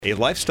A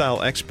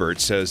lifestyle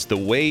expert says the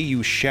way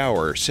you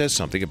shower says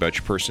something about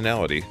your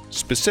personality,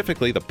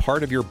 specifically the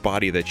part of your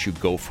body that you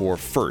go for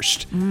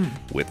first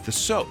with the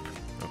soap.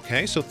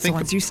 Okay, so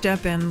once you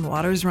step in,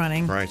 water's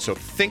running. Right, so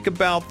think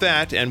about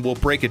that, and we'll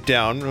break it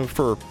down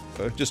for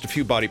just a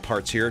few body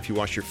parts here. If you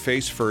wash your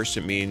face first,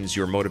 it means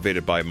you're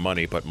motivated by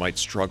money but might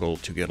struggle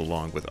to get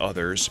along with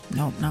others.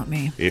 Nope, not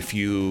me. If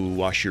you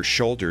wash your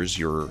shoulders,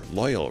 you're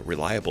loyal,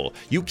 reliable.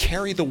 You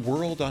carry the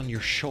world on your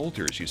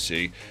shoulders, you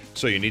see.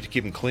 So you need to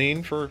keep them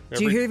clean for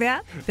Do you hear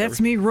that?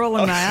 That's me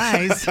rolling my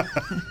eyes.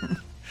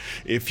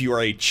 If you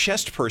are a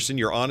chest person,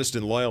 you're honest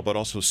and loyal, but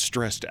also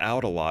stressed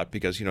out a lot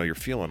because, you're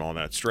feeling all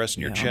that stress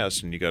in your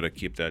chest, and you got to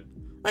keep that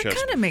That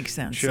kind of makes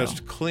sense.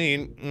 chest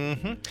clean.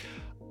 Mm-hmm.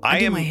 I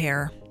do my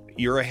hair.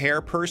 You're a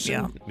hair person?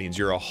 Yeah. It means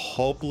you're a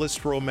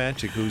hopeless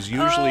romantic who's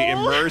usually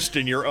immersed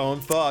in your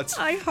own thoughts.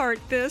 I heart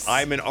this.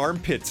 I'm an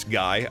armpits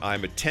guy.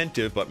 I'm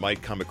attentive, but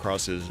might come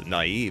across as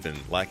naive and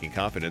lacking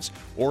confidence.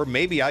 Or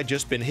maybe I've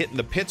just been hitting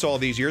the pits all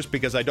these years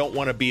because I don't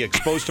want to be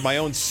exposed to my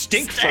own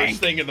stink first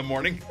thing in the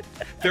morning.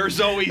 There's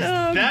always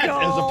that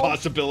as a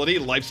possibility,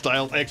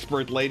 lifestyle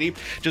expert lady.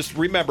 Just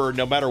remember,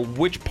 no matter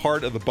which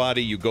part of the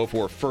body you go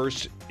for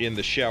first in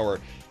the shower,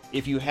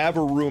 if you have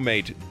a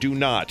roommate, do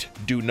not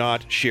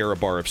share a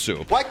bar of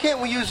soup. Why can't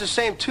we use the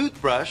same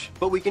toothbrush,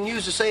 but we can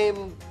use the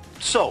same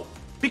soap?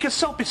 Because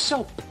soap is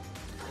soap.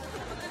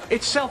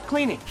 It's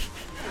self-cleaning.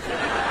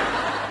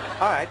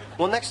 All right,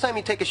 well, next time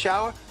you take a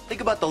shower,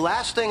 think about the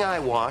last thing I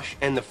wash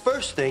and the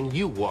first thing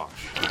you wash.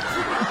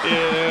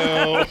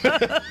 Ew.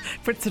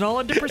 Puts it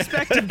all into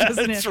perspective,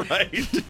 doesn't it? That's right.